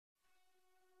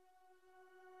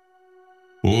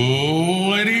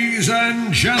Ladies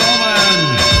and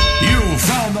gentlemen, you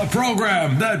found the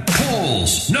program that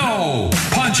pulls no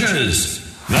punches,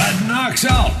 that knocks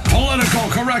out political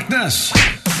correctness,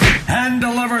 and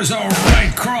delivers a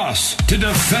right cross to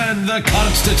defend the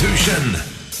Constitution.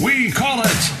 We call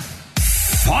it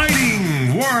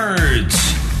Fighting Words.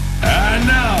 And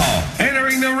now,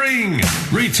 entering the ring,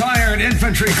 retired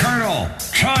infantry colonel,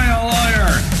 trial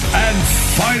lawyer, and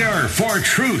fighter for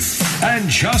truth and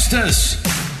justice,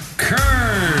 Kurt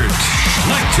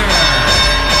Schlichter.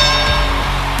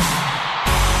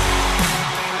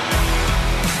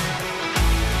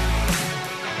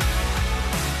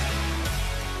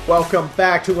 Welcome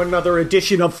back to another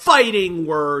edition of Fighting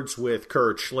Words with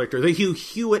Kurt Schlichter, the Hugh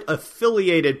Hewitt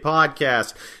affiliated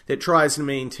podcast that tries to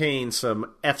maintain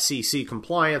some FCC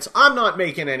compliance. I'm not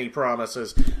making any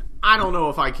promises. I don't know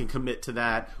if I can commit to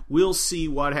that. We'll see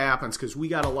what happens because we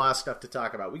got a lot of stuff to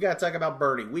talk about. We got to talk about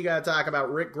Bernie. We got to talk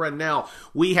about Rick Grenell.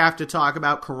 We have to talk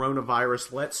about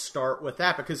coronavirus. Let's start with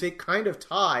that because it kind of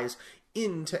ties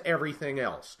into everything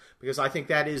else, because I think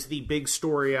that is the big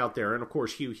story out there. And of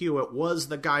course, Hugh Hewitt was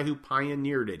the guy who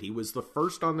pioneered it. He was the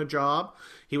first on the job.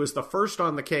 He was the first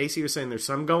on the case. He was saying, there's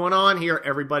something going on here.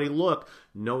 Everybody look.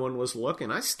 No one was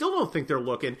looking. I still don't think they're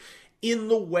looking in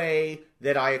the way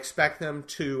that I expect them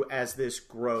to as this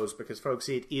grows, because folks,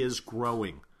 it is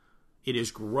growing. It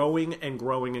is growing and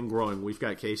growing and growing. We've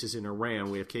got cases in Iran.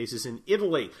 We have cases in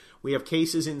Italy. We have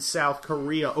cases in South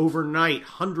Korea. Overnight,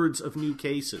 hundreds of new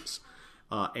cases.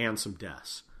 And some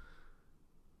deaths.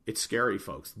 It's scary,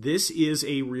 folks. This is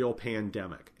a real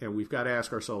pandemic, and we've got to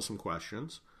ask ourselves some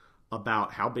questions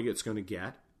about how big it's going to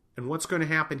get and what's going to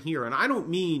happen here. And I don't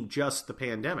mean just the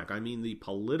pandemic. I mean the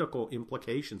political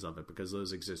implications of it, because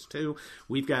those exist too.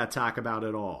 We've got to talk about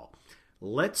it all.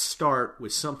 Let's start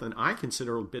with something I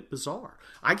consider a bit bizarre.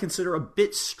 I consider a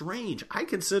bit strange. I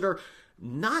consider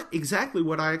not exactly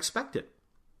what I expected.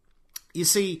 You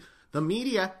see, the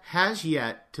media has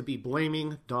yet to be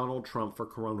blaming Donald Trump for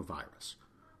coronavirus.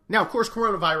 Now, of course,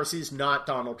 coronavirus is not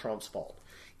Donald Trump's fault.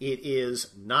 It is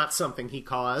not something he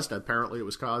caused. Apparently, it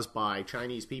was caused by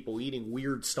Chinese people eating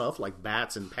weird stuff like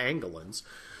bats and pangolins.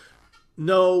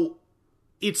 No,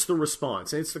 it's the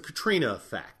response. It's the Katrina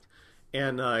effect.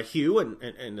 And Hugh,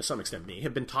 and to some extent me,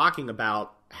 have been talking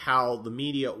about how the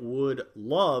media would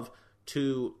love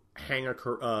to hang a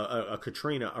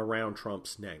Katrina around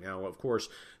Trump's neck. Now, of course,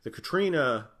 the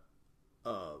Katrina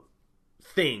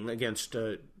thing against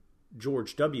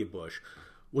George W. Bush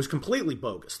was completely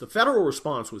bogus. The federal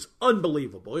response was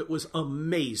unbelievable. It was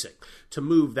amazing to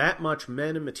move that much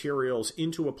men and materials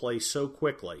into a place so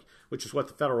quickly, which is what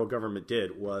the federal government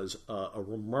did, was a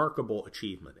remarkable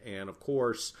achievement. And, of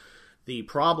course, the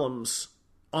problems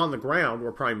on the ground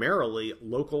were primarily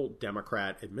local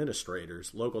Democrat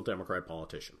administrators, local Democrat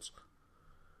politicians.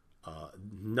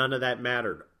 None of that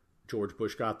mattered. George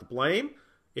Bush got the blame.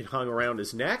 It hung around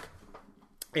his neck.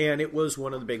 And it was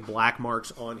one of the big black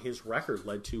marks on his record,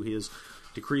 led to his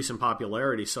decrease in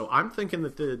popularity. So I'm thinking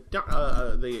that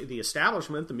the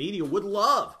establishment, the media, would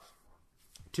love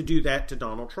to do that to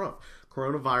Donald Trump.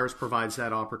 Coronavirus provides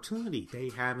that opportunity. They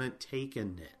haven't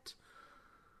taken it.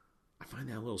 I find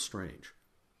that a little strange.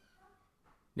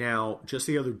 Now, just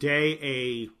the other day,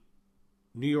 a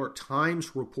New York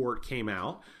Times report came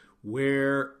out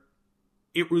where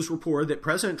it was reported that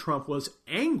President Trump was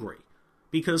angry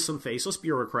because some faceless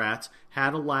bureaucrats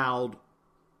had allowed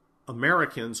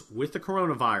Americans with the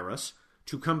coronavirus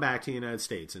to come back to the United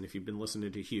States. And if you've been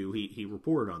listening to Hugh, he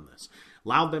reported on this.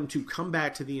 Allowed them to come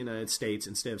back to the United States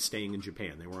instead of staying in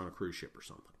Japan. They were on a cruise ship or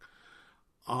something.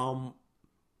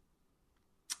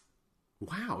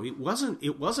 Wow, it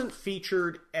wasn't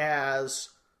featured as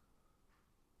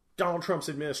Donald Trump's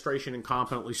administration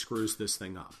incompetently screws this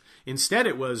thing up. Instead,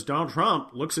 it was Donald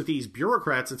Trump looks at these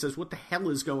bureaucrats and says, "What the hell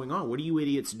is going on? What are you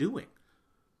idiots doing?"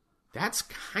 That's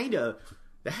kind of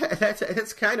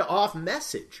off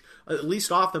message, at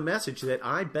least off the message that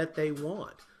I bet they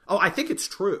want. Oh, I think it's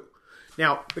true.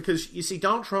 Now, because you see,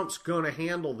 Donald Trump's going to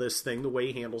handle this thing the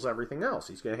way he handles everything else.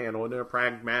 He's going to handle it in a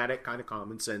pragmatic, kind of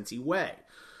common-sensey way.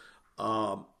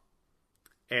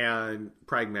 And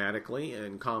pragmatically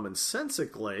and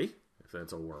commonsensically, if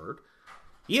that's a word,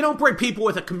 you don't bring people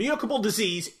with a communicable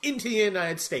disease into the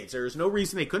United States. There is no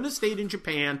reason they couldn't have stayed in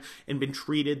Japan and been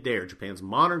treated there. Japan's a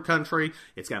modern country.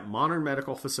 It's got modern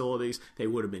medical facilities. They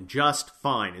would have been just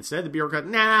fine. Instead, the bureaucrat,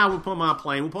 we'll put them on a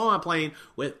plane. We'll put them on a plane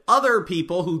with other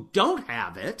people who don't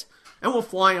have it, and we'll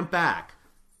fly them back.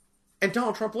 And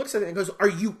Donald Trump looks at it and goes, "Are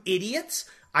you idiots?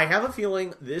 I have a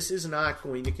feeling this is not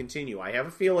going to continue. I have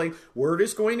a feeling word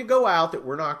is going to go out that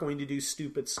we're not going to do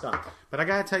stupid stuff. But I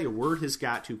got to tell you, word has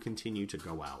got to continue to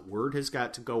go out. Word has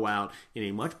got to go out in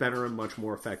a much better and much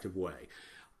more effective way.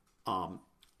 I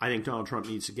think Donald Trump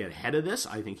needs to get ahead of this.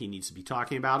 I think he needs to be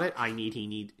talking about it. I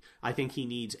think he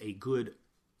needs a good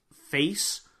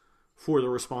face for the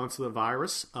response to the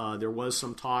virus. There was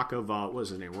some talk of, what was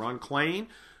his name, Ron Klain,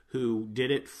 who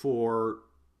did it for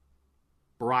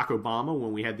Barack Obama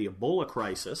when we had the Ebola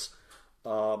crisis,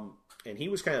 and he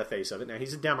was kind of the face of it. Now,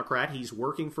 he's a Democrat. He's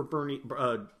working for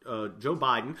Joe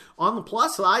Biden. On the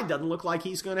plus side, doesn't look like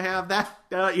he's going to have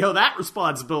that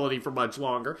responsibility for much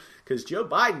longer, because Joe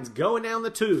Biden's going down the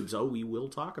tubes. Oh, we will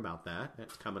talk about that.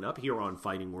 That's coming up here on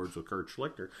Fighting Words with Kurt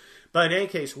Schlichter. But in any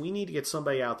case, we need to get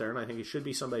somebody out there, and I think it should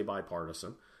be somebody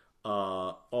bipartisan.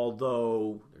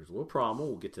 Although there's a little problem.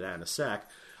 We'll get to that in a sec.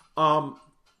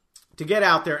 To get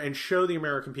out there and show the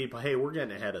American people, hey, we're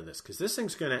getting ahead of this, because this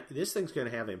thing's gonna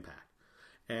have impact,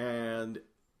 and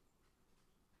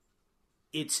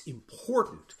it's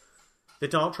important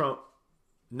that Donald Trump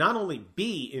not only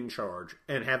be in charge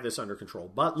and have this under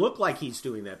control, but look like he's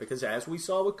doing that, because as we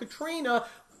saw with Katrina,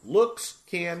 looks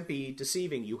can be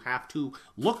deceiving. You have to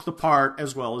look the part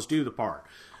as well as do the part.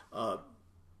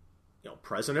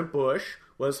 President Bush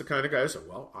was the kind of guy who said,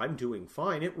 well, I'm doing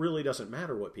fine. It really doesn't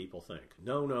matter what people think.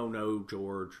 No,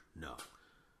 George, no.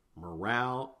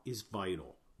 Morale is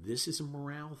vital. This is a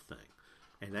morale thing.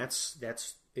 And that's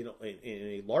in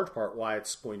a large part why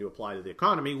it's going to apply to the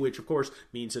economy, which, of course,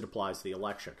 means it applies to the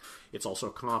election. It's also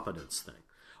a confidence thing.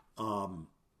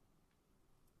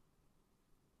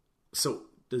 So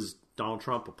does Donald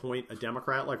Trump appoint a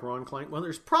Democrat like Ron Klain? Well,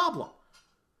 there's a problem.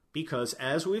 Because,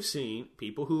 as we've seen,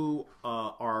 people who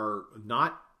are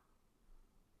not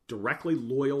directly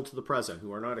loyal to the president,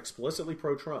 who are not explicitly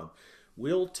pro-Trump,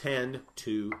 will tend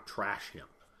to trash him.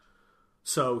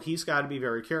 So he's got to be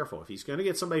very careful. If he's going to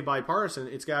get somebody bipartisan,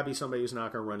 it's got to be somebody who's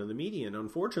not going to run to the media. And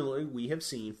unfortunately, we have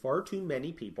seen far too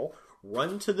many people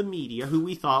run to the media who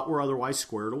we thought were otherwise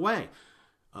squared away.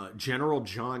 General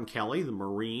John Kelly, the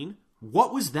Marine,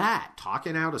 what was that?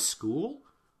 Talking out of school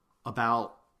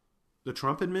about the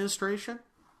Trump administration?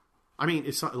 I mean,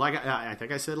 it's like I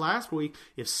think I said last week,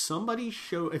 if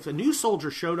a new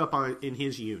soldier showed up in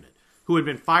his unit, who had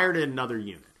been fired at another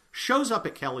unit, shows up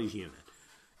at Kelly's unit,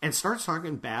 and starts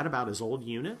talking bad about his old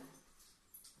unit,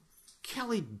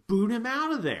 Kelly boot him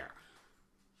out of there.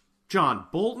 John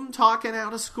Bolton talking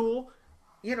out of school.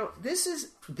 This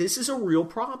is a real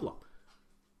problem.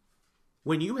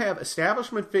 When you have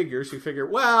establishment figures who figure,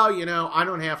 well, I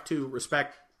don't have to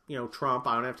respect Trump,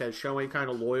 I don't have to show any kind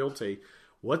of loyalty.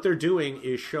 What they're doing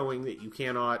is showing that you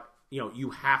cannot, you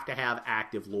have to have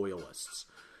active loyalists.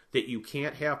 That you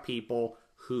can't have people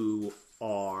who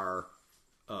are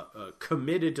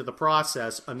committed to the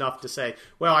process enough to say,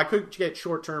 well, I could get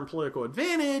short-term political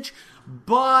advantage,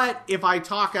 but if I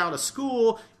talk out of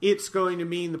school, it's going to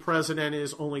mean the president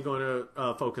is only going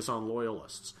to focus on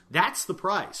loyalists. That's the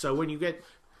price. So when you get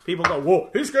people go, whoa,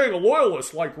 he's getting a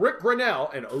loyalist like Rick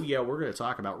Grenell, and oh yeah, we're going to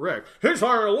talk about Rick. He's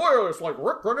hiring a loyalist like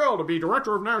Rick Grenell to be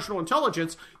Director of National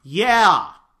Intelligence. Yeah.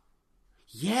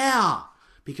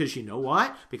 Because you know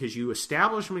what? Because you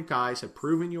establishment guys have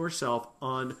proven yourself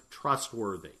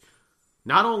untrustworthy.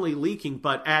 Not only leaking,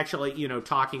 but actually,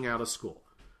 talking out of school.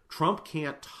 Trump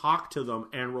can't talk to them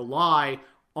and rely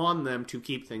on them to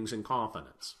keep things in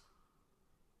confidence.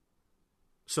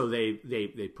 So they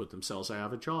put themselves out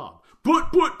of a job.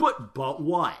 But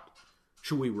what?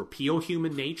 Should we repeal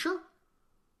human nature?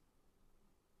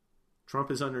 Trump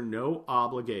is under no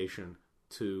obligation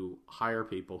to hire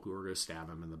people who are going to stab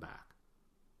him in the back.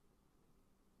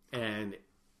 And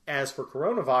as for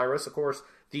coronavirus, of course,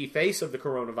 the face of the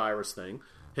coronavirus thing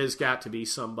has got to be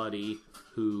somebody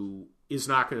who is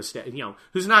not going to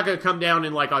who's not going to come down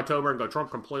in like October and go, Trump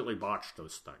completely botched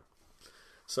this thing.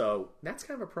 So that's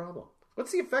kind of a problem.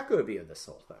 What's the effect going to be of this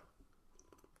whole thing?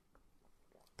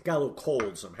 Got a little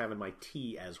cold, so I'm having my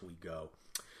tea as we go.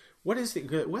 What's going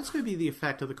to be the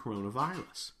effect of the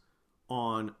coronavirus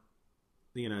on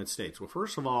the United States? Well,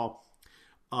 first of all,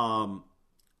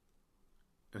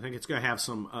 I think it's going to have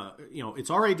some, it's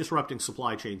already disrupting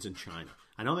supply chains in China.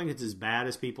 I don't think it's as bad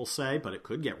as people say, but it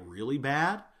could get really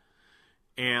bad.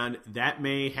 And that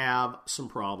may have some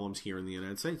problems here in the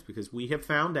United States because we have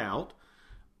found out,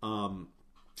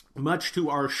 much to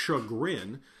our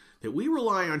chagrin, that we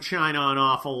rely on China an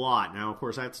awful lot. Now, of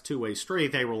course, that's a two-way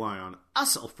street. They rely on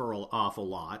us for an awful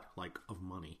lot, like of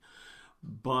money.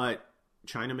 But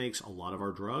China makes a lot of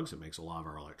our drugs. It makes a lot of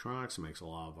our electronics. It makes a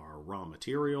lot of our raw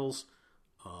materials.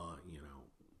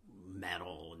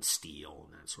 Metal and steel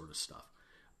and that sort of stuff.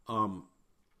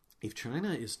 if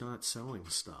China is not selling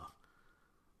stuff,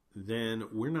 then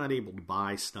we're not able to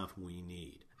buy stuff we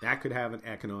need. That could have an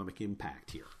economic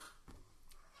impact here.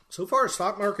 So far, the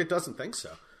stock market doesn't think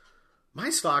so. My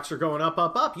stocks are going up,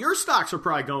 up, up. Your stocks are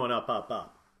probably going up, up,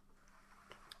 up.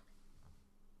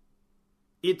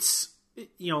 It's,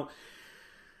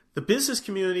 the business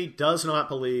community does not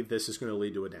believe this is going to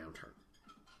lead to a downturn.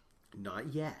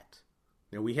 Not yet.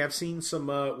 Now, we have seen some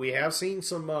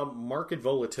market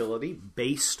volatility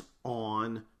based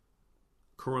on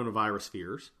coronavirus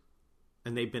fears,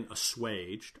 and they've been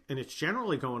assuaged, and it's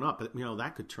generally going up. But,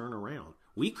 that could turn around.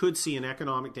 We could see an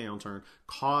economic downturn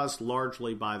caused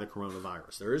largely by the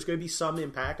coronavirus. There is going to be some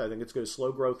impact. I think it's going to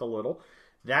slow growth a little.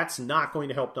 That's not going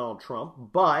to help Donald Trump,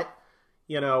 but,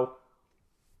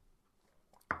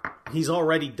 he's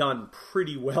already done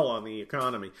pretty well on the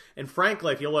economy. And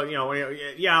frankly, if you look,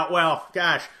 we're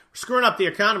screwing up the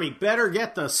economy. Better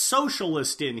get the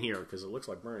socialist in here, because it looks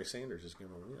like Bernie Sanders is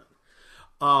going to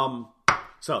win.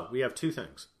 So we have two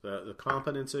things: the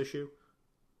competence issue,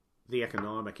 the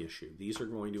economic issue. These are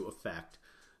going to affect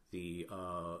the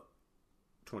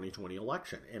 2020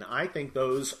 election. And I think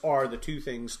those are the two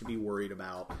things to be worried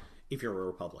about if you're a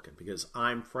Republican, because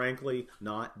I'm frankly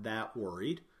not that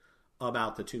worried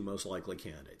about the two most likely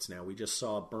candidates. Now, we just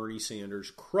saw Bernie Sanders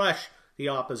crush the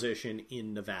opposition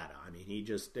in Nevada. I mean,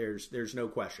 there's no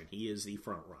question. He is the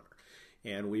front runner.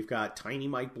 And we've got tiny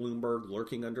Mike Bloomberg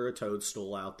lurking under a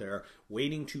toadstool out there,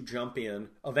 waiting to jump in.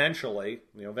 Eventually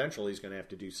he's going to have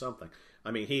to do something. I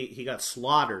mean, he got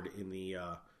slaughtered in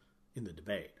the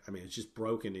debate. I mean, it's just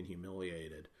broken and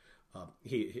humiliated.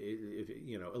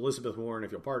 Elizabeth Warren,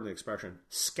 if you'll pardon the expression,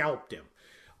 scalped him,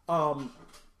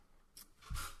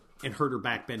 and hurt her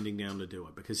back bending down to do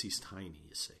it because he's tiny.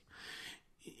 You see.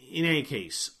 In any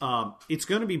case, it's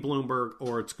going to be Bloomberg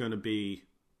or it's going to be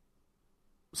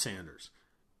Sanders.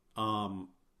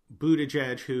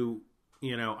 Buttigieg, who,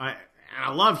 I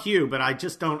love Hugh, but I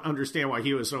just don't understand why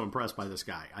Hugh is so impressed by this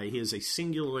guy. He is a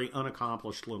singularly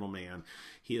unaccomplished little man.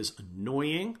 He is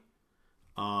annoying.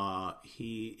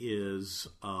 He is,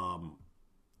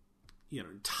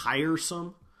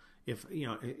 tiresome.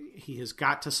 He has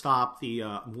got to stop the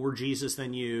more Jesus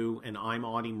than you and I'm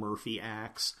Audie Murphy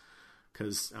acts,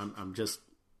 because I'm just,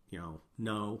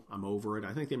 no, I'm over it.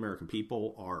 I think the American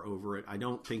people are over it. I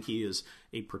don't think he is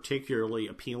a particularly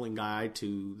appealing guy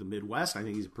to the Midwest. I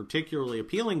think he's a particularly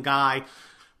appealing guy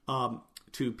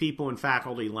to people in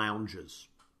faculty lounges,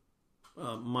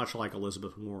 much like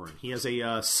Elizabeth Warren. He has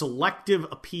a selective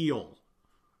appeal,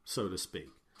 so to speak.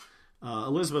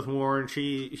 Elizabeth Warren,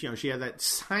 she had that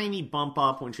tiny bump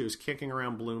up when she was kicking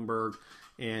around Bloomberg,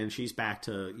 and she's back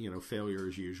to, failure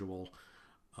as usual.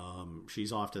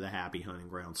 She's off to the happy hunting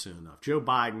ground soon enough. Joe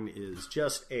Biden is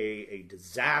just a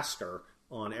disaster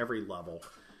on every level.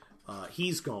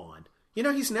 He's gone.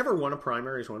 He's never won a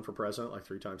primary. He's won for president like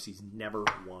 3 times. He's never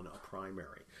won a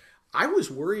primary. I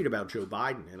was worried about Joe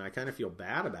Biden, and I kind of feel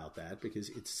bad about that because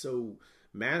it's so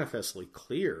manifestly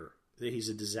clear that he's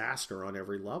a disaster on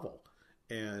every level.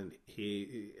 And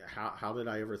how did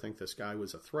I ever think this guy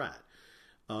was a threat?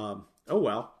 Oh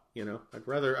well. I'd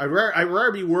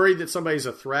rather be worried that somebody's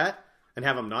a threat and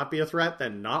have him not be a threat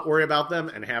than not worry about them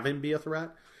and have him be a threat.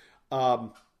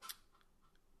 That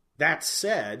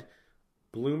said,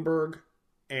 Bloomberg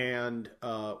and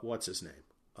what's his name?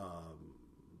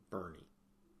 Bernie,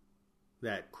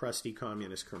 that crusty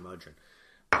communist curmudgeon.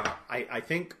 I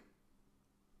think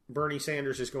Bernie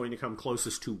Sanders is going to come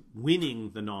closest to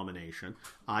winning the nomination.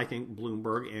 I think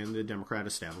Bloomberg and the Democrat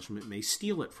establishment may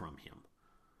steal it from him.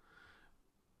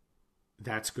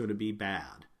 That's going to be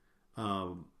bad.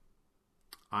 I'm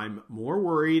more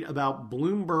worried about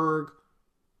Bloomberg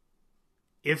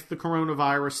if the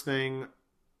coronavirus thing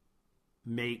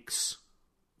makes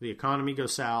the economy go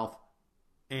south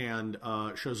and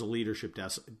shows a leadership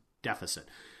deficit.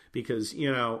 Because,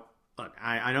 look,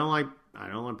 I don't like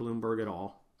Bloomberg at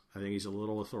all. I think he's a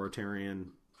little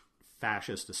authoritarian,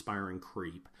 fascist, aspiring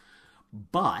creep.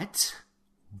 But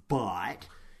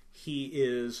he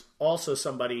is also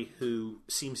somebody who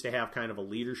seems to have kind of a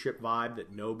leadership vibe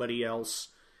that nobody else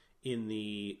in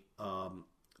the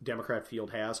Democrat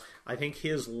field has. I think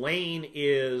his lane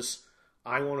is,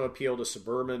 I want to appeal to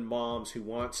suburban moms who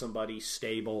want somebody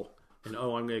stable, and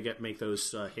I'm going to make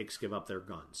those hicks give up their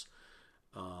guns.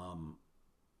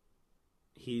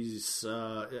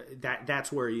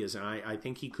 That's where he is, and I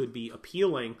think he could be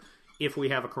appealing if we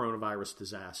have a coronavirus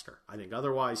disaster. I think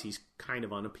otherwise he's kind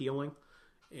of unappealing.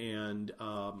 And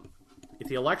if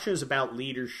the election is about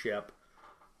leadership,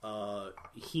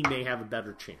 he may have a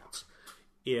better chance.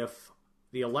 If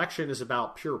the election is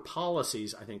about pure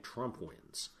policies, I think Trump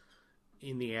wins.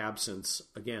 in the absence,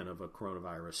 again, of a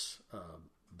coronavirus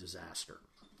disaster.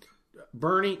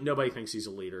 Bernie, nobody thinks he's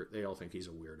a leader. They all think he's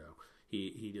a weirdo.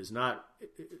 He does not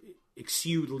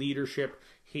exude leadership.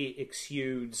 He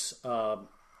exudes the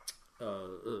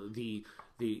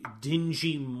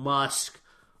dingy musk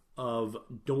of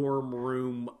dorm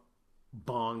room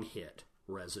bong hit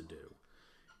residue.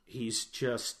 He's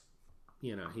just,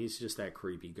 he's just that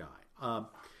creepy guy.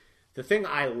 The thing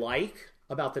I like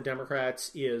about the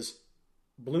Democrats is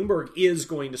Bloomberg is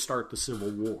going to start the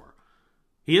Civil War.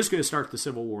 He is going to start the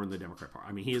Civil War in the Democrat Party.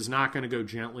 I mean, he is not going to go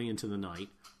gently into the night.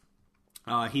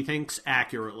 He thinks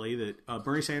accurately that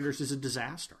Bernie Sanders is a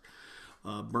disaster.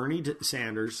 Bernie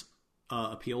Sanders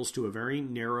appeals to a very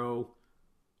narrow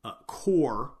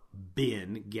core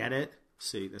bin. Get it?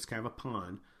 See, that's kind of a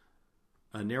pun.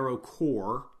 A narrow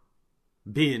core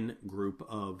bin group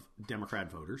of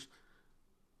Democrat voters,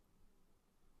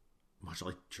 much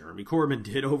like Jeremy Corbyn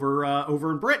did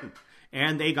over in Britain.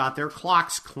 And they got their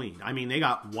clocks cleaned. I mean, they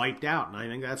got wiped out. And I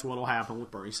think that's what will happen with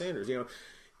Bernie Sanders.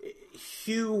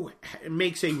 Hugh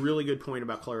makes a really good point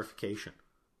about clarification.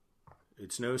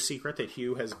 It's no secret that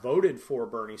Hugh has voted for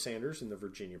Bernie Sanders in the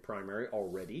Virginia primary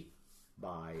already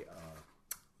by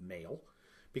mail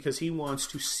because he wants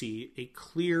to see a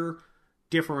clear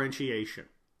differentiation.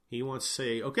 He wants to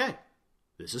say, okay,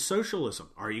 this is socialism.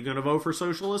 Are you going to vote for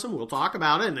socialism? We'll talk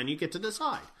about it, and then you get to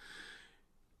decide.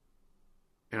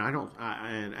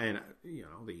 And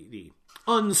the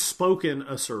unspoken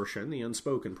assertion, the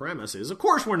unspoken premise is, of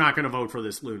course, we're not going to vote for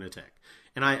this lunatic.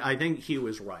 And I think Hugh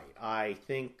is right. I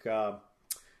think that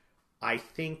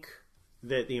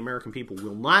the American people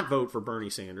will not vote for Bernie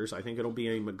Sanders. I think it'll be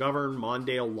a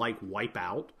McGovern-Mondale-like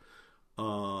wipeout.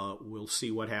 We'll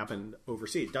see what happened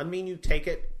overseas. Doesn't mean you take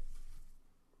it,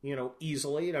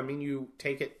 easily. It doesn't mean you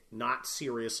take it not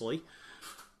seriously.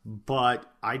 But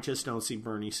I just don't see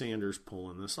Bernie Sanders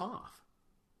pulling this off.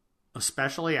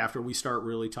 Especially after we start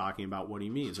really talking about what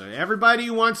he means. Everybody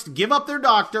who wants to give up their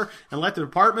doctor and let the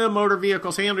Department of Motor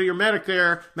Vehicles handle your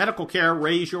medical care,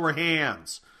 raise your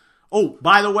hands. Oh,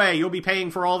 by the way, you'll be paying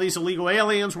for all these illegal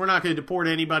aliens. We're not going to deport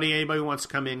anybody. Anybody who wants to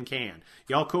come in can.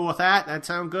 Y'all cool with that? That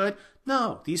sound good?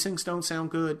 No, these things don't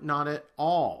sound good. Not at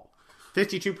all.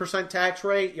 52% tax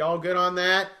rate. Y'all good on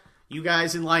that? You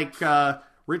guys in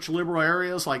rich liberal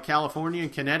areas like California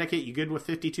and Connecticut, you good with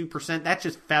 52%? That's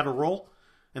just federal.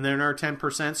 And then another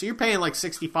 10%. So you're paying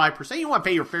 65%. You want to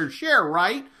pay your fair share,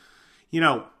 right?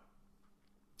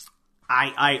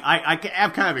 I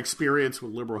have kind of experience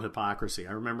with liberal hypocrisy.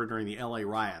 I remember during the LA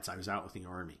riots, I was out with the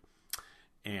Army.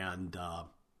 And,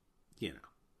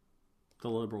 the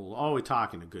liberal always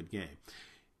talking a good game.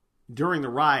 During the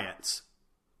riots,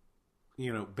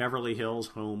 Beverly Hills,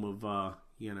 home of,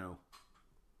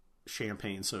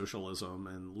 champagne socialism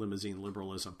and limousine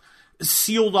liberalism,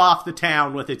 sealed off the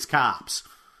town with its cops.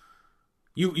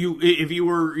 If you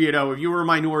were a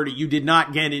minority, you did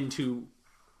not get into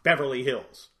Beverly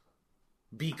Hills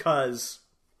because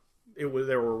there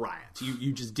were riots.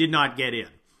 You just did not get in.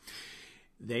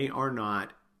 They are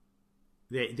not.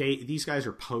 These guys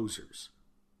are posers.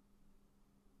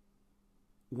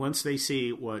 Once they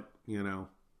see what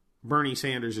Bernie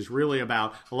Sanders is really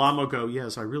about, a lot will go,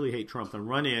 yes, I really hate Trump, then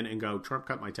run in and go, Trump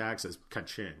cut my taxes,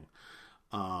 ka-ching.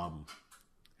 And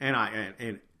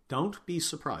don't be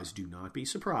surprised, do not be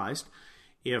surprised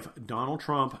if Donald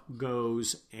Trump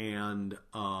goes and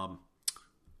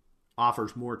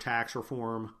offers more tax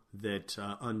reform that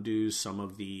undoes some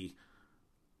of the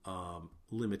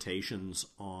limitations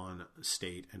on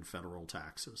state and federal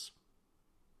taxes.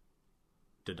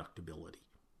 Deductibility.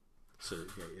 So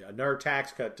another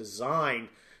tax cut designed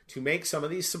to make some of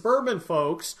these suburban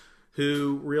folks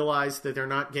who realize that they're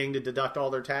not getting to deduct all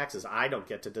their taxes. I don't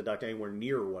get to deduct anywhere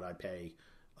near what I pay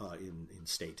in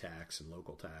state tax and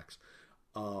local tax.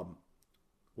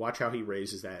 Watch how he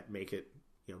raises that. Make it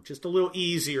just a little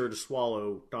easier to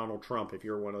swallow Donald Trump if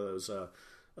you're one of those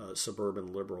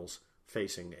suburban liberals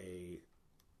facing a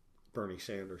Bernie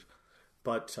Sanders.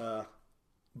 But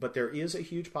there is a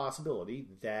huge possibility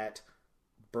that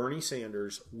Bernie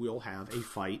Sanders will have a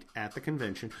fight at the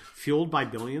convention, fueled by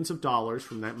billions of dollars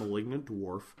from that malignant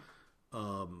dwarf,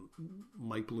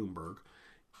 Mike Bloomberg.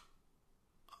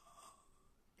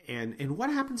 And what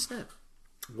happens then?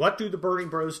 What do the Bernie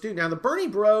Bros do? Now, the Bernie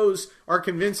Bros are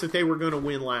convinced that they were going to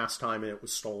win last time and it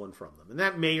was stolen from them. And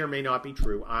that may or may not be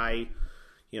true.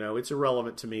 It's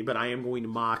irrelevant to me, but I am going to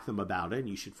mock them about it. And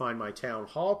you should find my town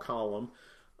hall column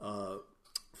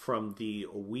from the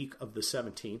week of the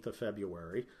 17th of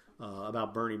February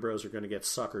about Bernie Bros are going to get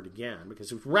suckered again,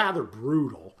 because it was rather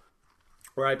brutal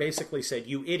where I basically said,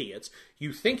 you idiots,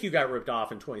 you think you got ripped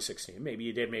off in 2016. Maybe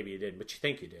you did, maybe you didn't, but you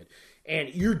think you did.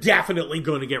 And you're definitely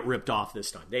going to get ripped off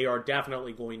this time. They are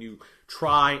definitely going to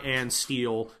try and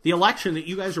steal the election that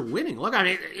you guys are winning. Look, I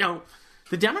mean,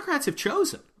 the Democrats have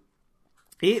chosen.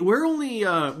 We're only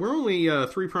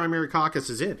 3 primary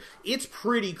caucuses in. It's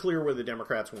pretty clear where the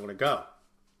Democrats want to go.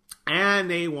 And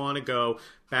they want to go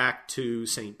back to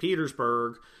St.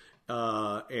 Petersburg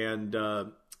and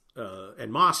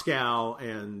Moscow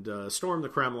and storm the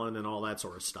Kremlin and all that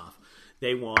sort of stuff.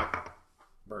 They want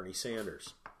Bernie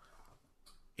Sanders.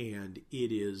 And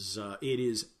it is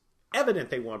evident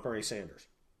they want Bernie Sanders.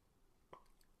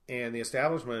 And the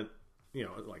establishment,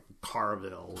 like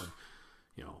Carville and,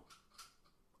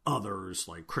 others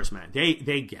like Chris Mann, they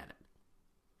get it.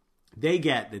 They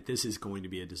get that this is going to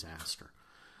be a disaster.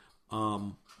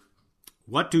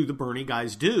 What do the Bernie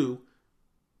guys do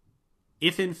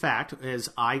if, in fact, as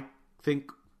I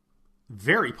think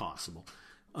very possible,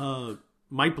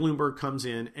 Mike Bloomberg comes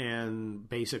in and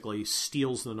basically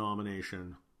steals the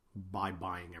nomination by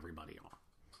buying everybody off?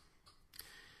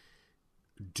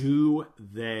 Do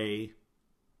they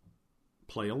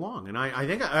play along? And I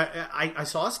think I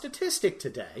saw a statistic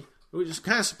today, which just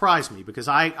kind of surprised me because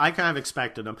I kind of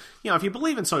expected them. If you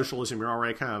believe in socialism, you're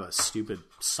already kind of a stupid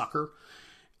sucker.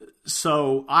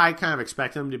 So I kind of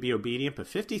expect them to be obedient, but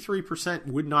 53%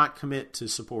 would not commit to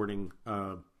supporting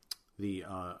only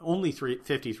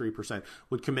 53%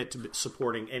 would commit to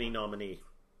supporting any nominee.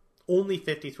 Only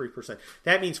 53%.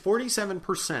 That means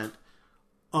 47%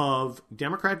 of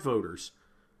Democrat voters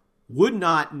would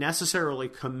not necessarily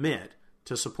commit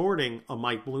to supporting a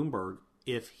Mike Bloomberg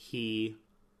if he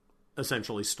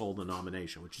essentially stole the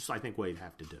nomination, which is, I think, what he'd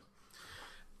have to do.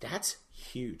 That's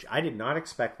huge. I did not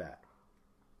expect that.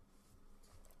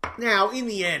 Now, in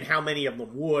the end, how many of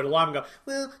them would? A lot of them go,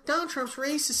 well, Donald Trump's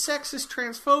racist, sexist,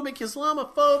 transphobic,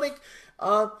 Islamophobic.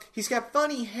 He's got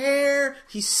funny hair.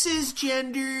 He's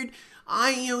cisgendered.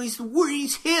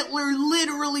 He's Hitler,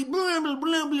 literally, blah, blah,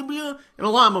 blah, blah, blah. And a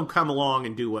lot of them come along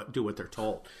and do what they're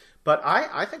told. But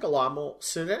I think a lot of them will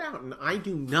sit it out. And I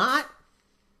think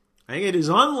it is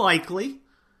unlikely,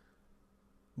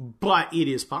 but it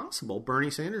is possible. Bernie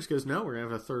Sanders goes, no, we're going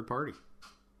to have a third party.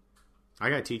 I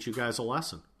got to teach you guys a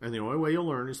lesson. And the only way you'll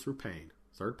learn is through pain.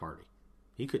 Third party.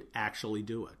 He could actually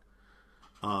do it.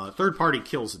 Third party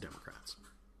kills the Democrats.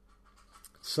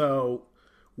 So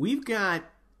we've got,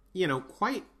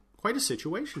 quite a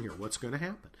situation here. What's going to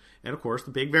happen? And, of course,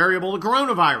 the big variable, the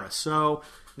coronavirus. So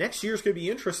next year's going to be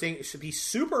interesting. It should be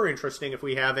super interesting if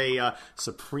we have a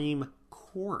Supreme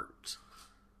Court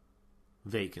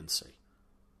vacancy.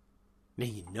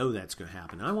 Now, that's going to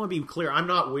happen. I want to be clear. I'm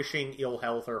not wishing ill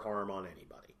health or harm on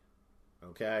anybody.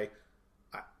 Okay?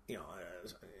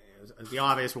 The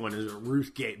obvious one is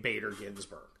Ruth Bader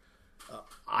Ginsburg.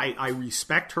 I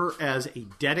respect her as a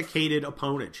dedicated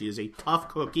opponent. She is a tough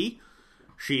cookie.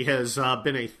 She has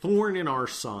been a thorn in our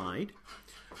side.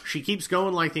 She keeps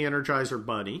going like the Energizer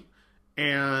Bunny.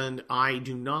 And I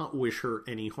do not wish her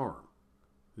any harm.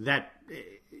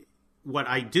 What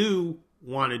I do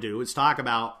want to do is talk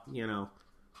about,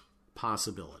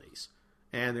 possibilities.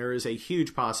 And there is a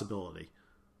huge possibility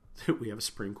that we have a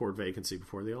Supreme Court vacancy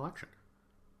before the election.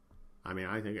 I mean,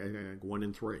 I think 1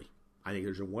 in 3. I think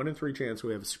there's a 1 in 3 chance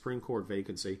we have a Supreme Court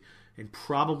vacancy, and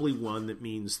probably one that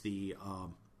means the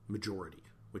majority,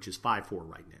 which is 5-4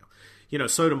 right now.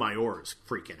 Sotomayor is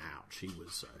freaking out.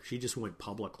 She just went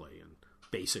publicly and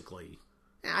basically,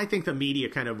 I think the media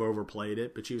kind of overplayed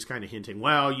it, but she was kind of hinting,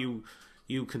 well, you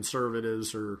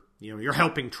conservatives are, you're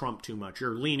helping Trump too much.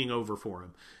 You're leaning over for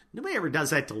him. Nobody ever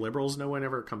does that to liberals. No one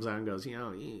ever comes out and goes,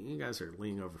 you guys are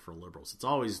leaning over for liberals. It's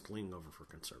always leaning over for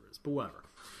conservatives. But whatever.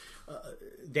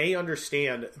 They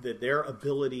understand that their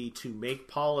ability to make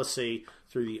policy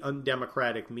through the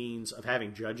undemocratic means of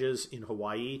having judges in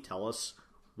Hawaii tell us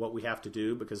what we have to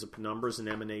do because of penumbras and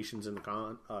emanations in the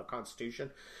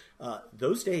Constitution,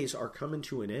 those days are coming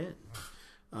to an end.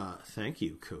 Thank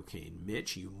you, Cocaine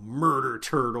Mitch, you murder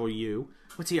turtle, you.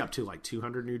 What's he up to, like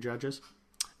 200 new judges?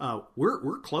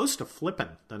 We're close to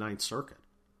flipping the Ninth Circuit.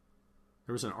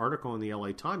 There was an article in the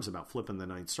LA Times about flipping the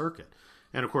Ninth Circuit.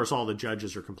 And, of course, all the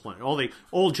judges are complaining. All the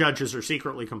old judges are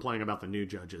secretly complaining about the new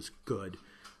judges. Good.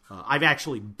 I've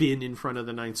actually been in front of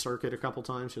the Ninth Circuit a couple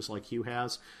times, just like Hugh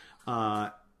has.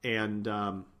 It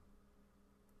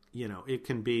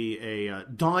can be a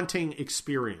daunting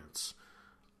experience.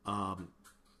 I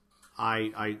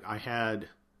had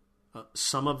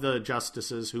some of the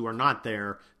justices who are not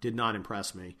there did not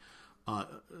impress me.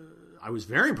 I was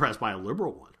very impressed by a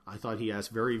liberal one. I thought he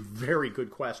asked very, very good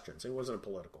questions. It wasn't a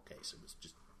political case. It was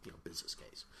just, business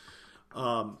case.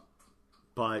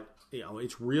 but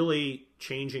it's really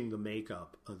changing the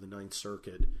makeup of the Ninth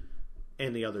Circuit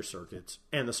and the other circuits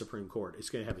and the Supreme Court. It's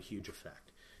going to have a huge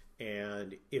effect.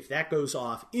 And if that goes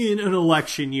off in an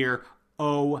election year,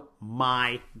 oh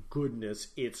my goodness,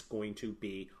 it's going to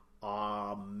be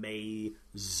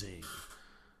amazing.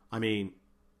 I mean,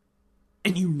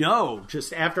 and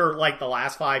just after like the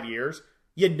last 5 years,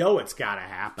 it's got to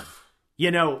happen.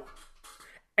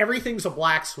 Everything's a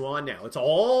black swan now. It's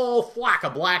all flock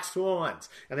of black swans.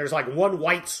 And there's like one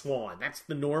white swan. That's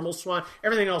the normal swan.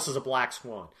 Everything else is a black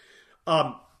swan.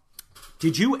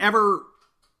 Did you ever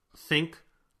think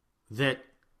that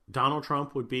Donald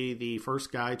Trump would be the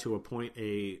first guy to appoint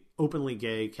a openly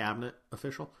gay cabinet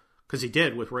official? Because he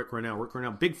did with Rick Grenell. Rick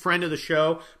Grenell, big friend of the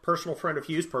show, personal friend of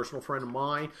Hughes, personal friend of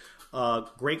mine.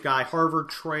 Great guy, Harvard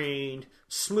trained,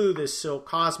 smooth as silk,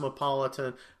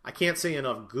 cosmopolitan. I can't say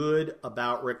enough good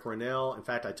about Rick Grenell. In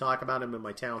fact, I talk about him in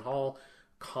my town hall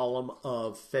column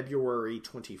of February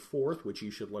 24th, which you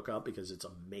should look up because it's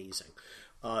amazing.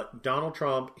 Donald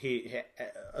Trump, he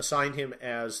assigned him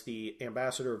as the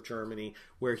ambassador of Germany,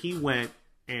 where he went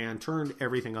and turned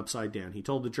everything upside down. He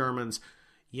told the Germans,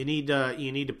 you need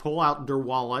to pull out their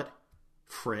wallet,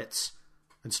 Fritz,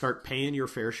 and start paying your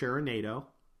fair share of NATO.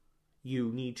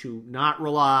 You need to not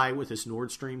rely with this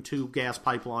Nord Stream 2 gas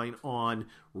pipeline on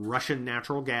Russian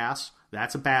natural gas.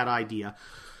 That's a bad idea.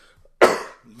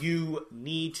 You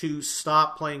need to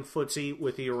stop playing footsie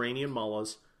with the Iranian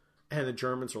mullahs. And the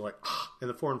Germans are like, and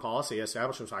the foreign policy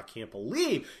establishment, I can't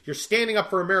believe you're standing up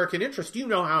for American interests. Do you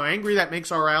know how angry that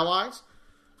makes our allies?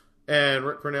 And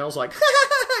Rick Grenell's like,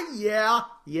 yeah,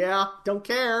 don't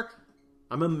care.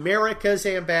 I'm America's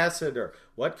ambassador.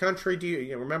 What country do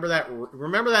you remember that?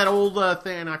 Remember that old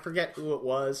thing? I forget who it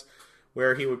was,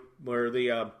 where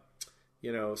the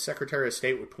Secretary of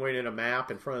State would point at a map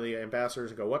in front of the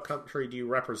ambassadors and go, "What country do you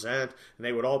represent?" And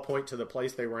they would all point to the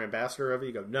place they were ambassador of.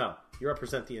 You go, "No, you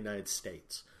represent the United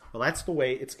States." Well, that's the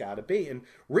way it's got to be, and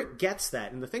Rick gets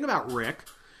that. And the thing about Rick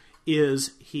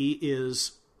is he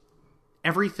is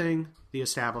everything the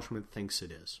establishment thinks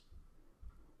it is.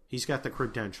 He's got the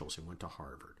credentials. He went to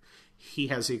Harvard. He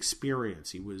has the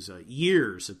experience. He was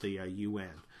years at the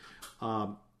UN.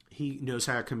 He knows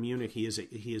how to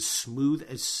communicate. He is smooth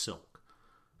as silk.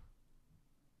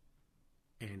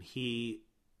 And he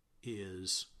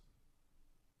is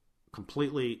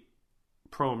completely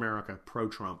pro-America,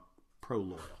 pro-Trump,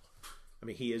 pro-loyal. I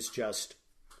mean, he is just...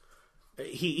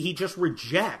 He just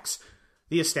rejects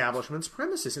the establishment's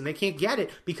premises, and they can't get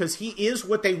it because he is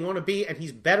what they want to be, and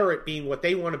he's better at being what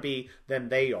they want to be than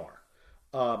they are.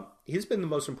 He's been the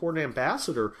most important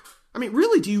ambassador. I mean,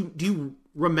 really, do you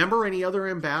remember any other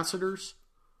ambassadors,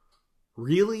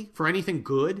 really, for anything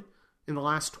good in the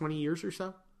last 20 years or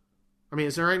so? I mean,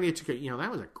 is there any,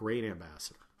 that was a great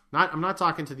ambassador. I'm not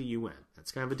talking to the UN.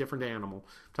 That's kind of a different animal.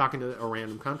 I'm talking to a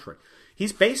random country.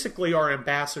 He's basically our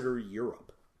ambassador to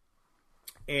Europe.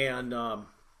 And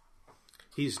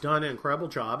he's done an incredible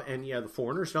job. And the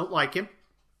foreigners don't like him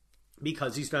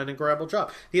because he's done an incredible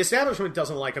job. The establishment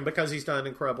doesn't like him because he's done an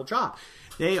incredible job.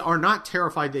 They are not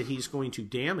terrified that he's going to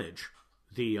damage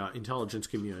the intelligence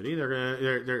community.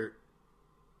 They're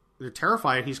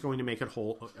terrified he's going to make it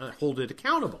hold it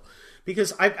accountable.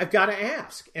 Because I've got to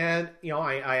ask, and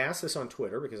I ask this on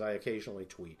Twitter because I occasionally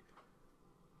tweet.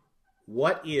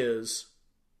 What is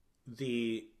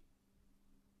the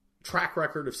track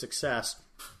record of success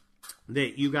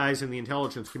that you guys in the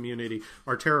intelligence community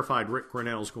are terrified Rick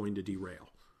Grenell is going to derail?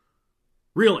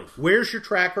 Really, where's your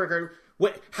track record?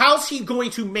 How's he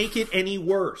going to make it any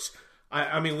worse?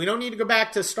 I mean, we don't need to go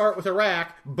back to start with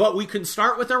Iraq, but we can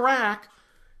start with Iraq.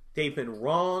 They've been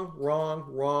wrong.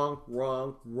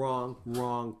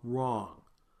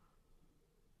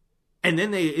 And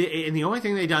then the only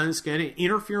thing they've done is get to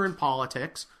interfere in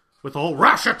politics with the whole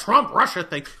Russia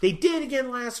thing. They did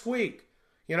again last week.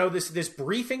 This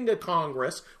briefing to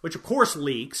Congress, which of course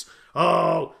leaks.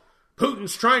 Oh,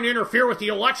 Putin's trying to interfere with the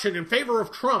election in favor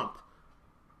of Trump.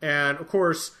 And of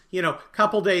course, a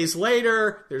couple days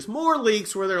later, there's more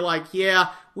leaks where they're like,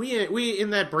 yeah, we in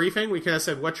that briefing, we kind of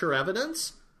said, what's your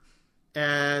evidence?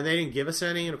 And they didn't give us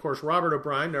any. And of course, Robert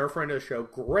O'Brien, our friend of the show,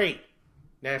 great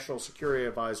national security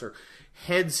advisor,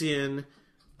 heads in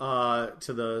to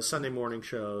the Sunday morning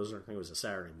shows, or I think it was a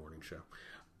Saturday morning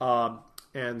show,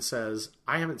 and says,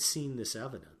 I haven't seen this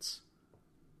evidence.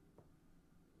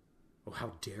 Oh,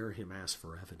 how dare him ask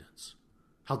for evidence?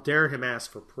 How dare him ask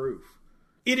for proof?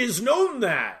 It is known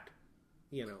that.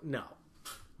 No.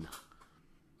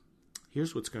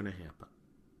 Here's what's going to happen.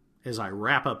 As I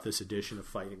wrap up this edition of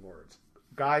Fighting Words,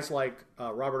 guys like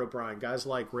Robert O'Brien, guys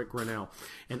like Rick Grenell,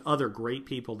 and other great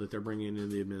people that they're bringing into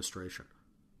the administration,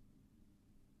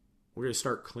 We're going to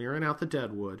start clearing out the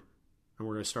deadwood, and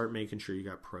we're going to start making sure you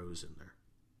got pros in there.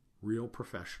 Real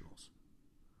professionals.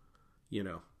 You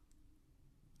know,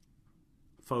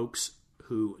 folks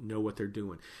who know what they're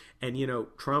doing. And, you know,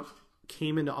 Trump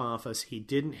came into office. He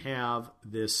didn't have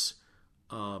this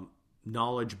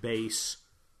knowledge base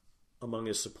among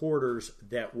his supporters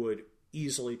that would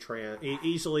easily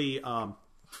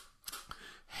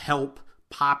help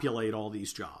populate all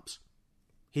these jobs.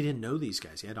 He didn't know these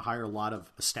guys. He had to hire a lot of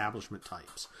establishment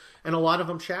types. And a lot of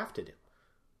them shafted him.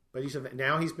 But he said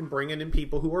now he's been bringing in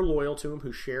people who are loyal to him,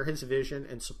 who share his vision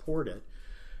and support it.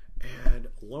 And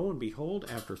lo and behold,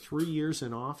 after 3 years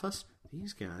in office,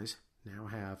 these guys now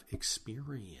have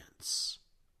experience.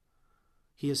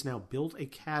 He has now built a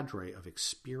cadre of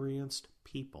experienced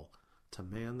people to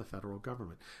man the federal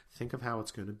government. Think of how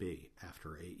it's going to be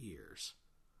after 8 years.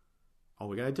 All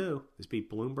we got to do is beat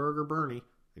Bloomberg or Bernie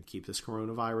and keep this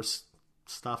coronavirus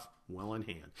stuff well in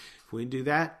hand. If we can do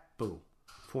that, boom.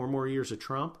 4 more years of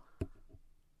Trump,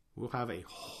 we'll have a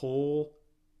whole,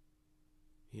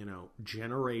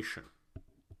 generation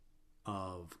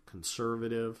of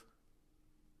conservative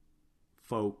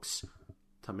folks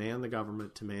to man the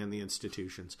government, to man the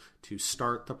institutions, to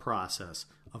start the process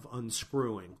of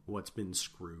unscrewing what's been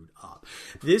screwed up.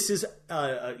 This is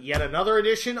yet another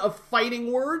edition of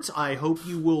Fighting Words. I hope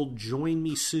you will join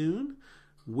me soon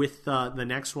with the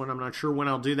next one. I'm not sure when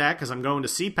I'll do that because I'm going to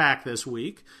CPAC this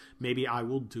week. Maybe I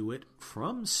will do it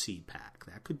from CPAC.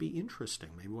 That could be interesting.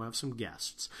 Maybe we'll have some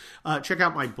guests. Check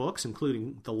out my books,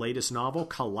 including the latest novel,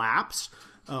 Collapse,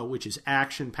 which is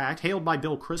action-packed, hailed by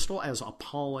Bill Kristol as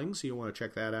appalling, so you'll want to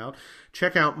check that out.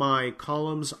 Check out my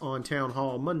columns on Town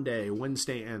Hall Monday,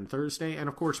 Wednesday, and Thursday, and,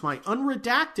 of course, my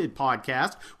Unredacted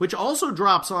podcast, which also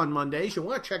drops on Mondays. You'll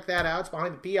want to check that out. It's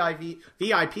behind the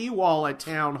VIP wall at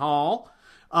Town Hall.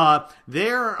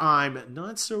 There, I'm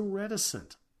not so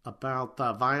reticent about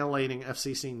violating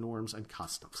FCC norms and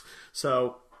customs.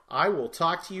 So I will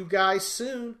talk to you guys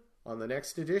soon on the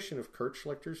next edition of Kurt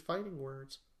Schlichter's Fighting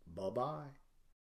Words. Bye-bye.